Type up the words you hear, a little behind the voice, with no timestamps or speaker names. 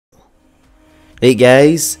Right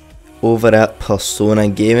guys, over at Persona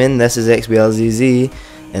Gaming, this is xBrZz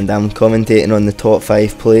and I'm commentating on the top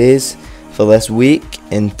 5 plays for this week.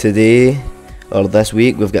 And today, or this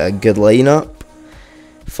week, we've got a good lineup.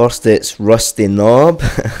 First it's Rusty Knob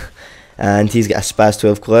and he's got a Spaz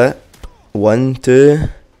 12 clip. 1, 2,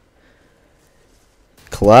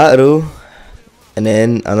 collateral, and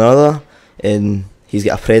then another, and he's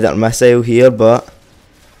got a Predator missile here but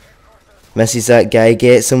misses that guy,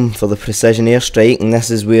 gets him for the precision airstrike, and this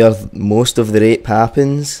is where most of the rape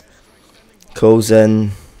happens. Calls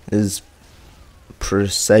in his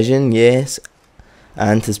precision, yes,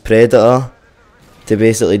 and his Predator to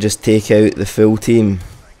basically just take out the full team.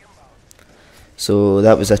 So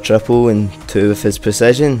that was a triple and 2 with his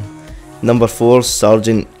precision. Number 4,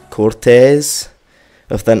 Sergeant Cortez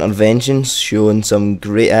with the interventions, showing some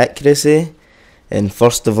great accuracy. And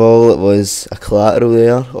first of all, it was a collateral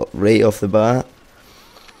there, right off the bat.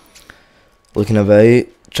 Looking about,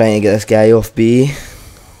 trying to get this guy off B.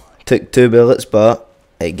 Took 2 bullets, but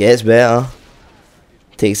it gets better.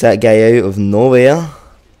 Takes that guy out of nowhere.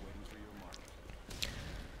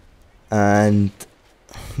 And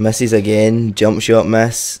misses again, jump shot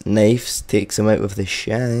miss, knifes, takes him out with the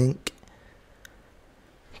shank.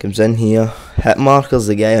 Comes in here, hit markers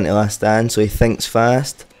the guy on the last stand, so he thinks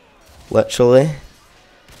fast. Literally,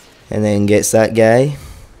 and then gets that guy.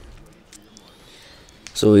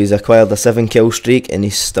 So he's acquired a 7 kill streak and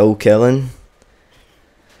he's still killing,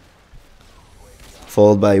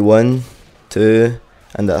 followed by 1, 2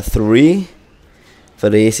 and a 3 for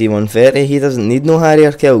the AC 130. He doesn't need no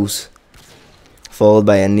Harrier kills, followed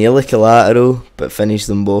by a nearly collateral but finished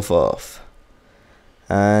them both off.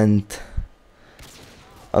 And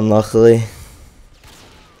unluckily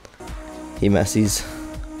he misses.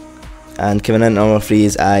 And coming in number 3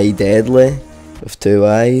 is I Deadly with 2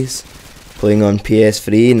 eyes, playing on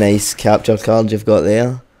PS3. Nice capture card you've got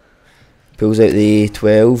there. Pulls out the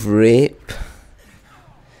 12 rape,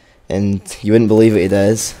 and you wouldn't believe what he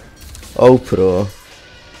does. All pro.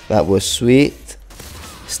 That was sweet.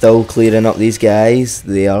 Still clearing up these guys.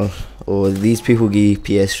 They are, these people give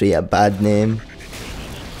PS3 a bad name.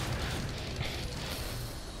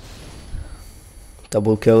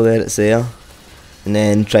 Double kill there, it's there. And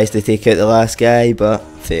then tries to take out the last guy but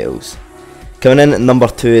fails. Coming in at number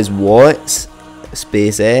 2 is Watts,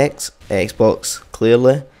 SpaceX, Xbox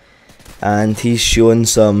clearly, and he's showing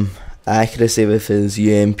some accuracy with his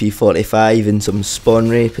UMP 45 and some spawn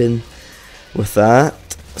raping with that.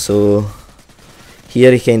 So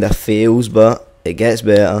here he kind of fails but it gets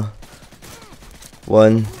better.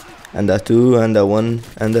 1 and a 2 and a 1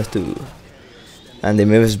 and a 2, and he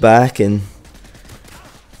moves back and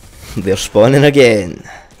they're spawning again.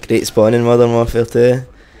 Great spawning, Modern Warfare 2.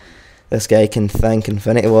 This guy can thank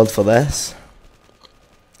Infinity Ward for this.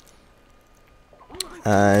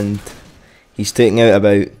 And he's taking out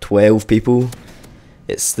about 12 people.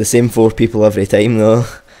 It's the same 4 people every time though,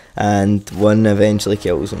 and 1 eventually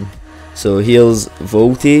kills him. So here's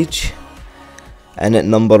Voltage, and at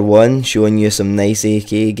number 1, showing you some nice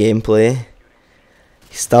AK gameplay.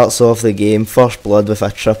 He starts off the game first blood with a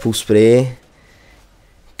triple spray.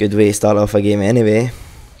 Good way to start off a game anyway.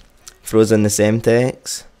 Throws in the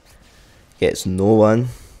Semtex, gets no one,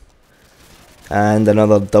 and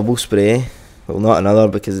another double spray. Well, not another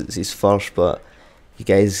because it's his first, but you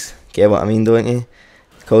guys get what I mean, don't you?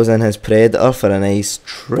 Calls in his Predator for a nice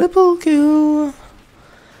triple kill,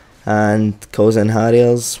 and calls in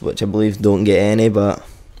Harriers, which I believe don't get any, but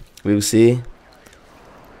we'll see.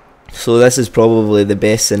 So this is probably the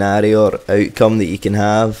best scenario or outcome that you can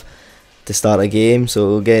have to start a game.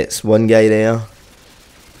 So gets 1 guy there,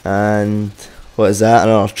 and what is that,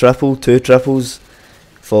 another triple, 2 triples,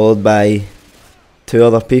 followed by 2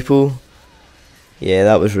 other people. Yeah,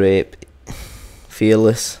 that was rape.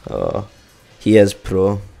 Fearless, he is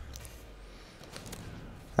pro.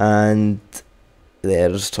 And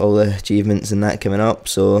there's all the achievements and that coming up.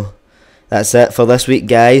 So that's it for this week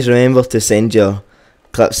guys. Remember to send your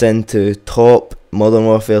clips into top Modern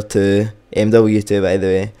Warfare 2 MW2 by the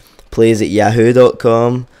way, plays at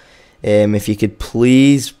yahoo.com. If you could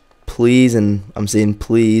please, and I'm saying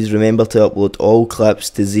please, remember to upload all clips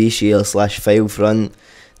to zshare/filefront,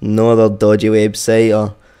 no other dodgy website,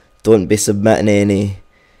 or don't be submitting any,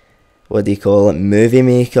 movie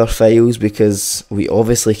maker files, because we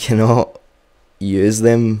obviously cannot use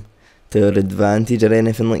them to our advantage or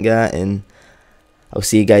anything like that. And I'll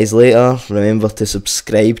see you guys later. Remember to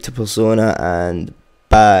subscribe to Persona, and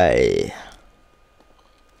bye.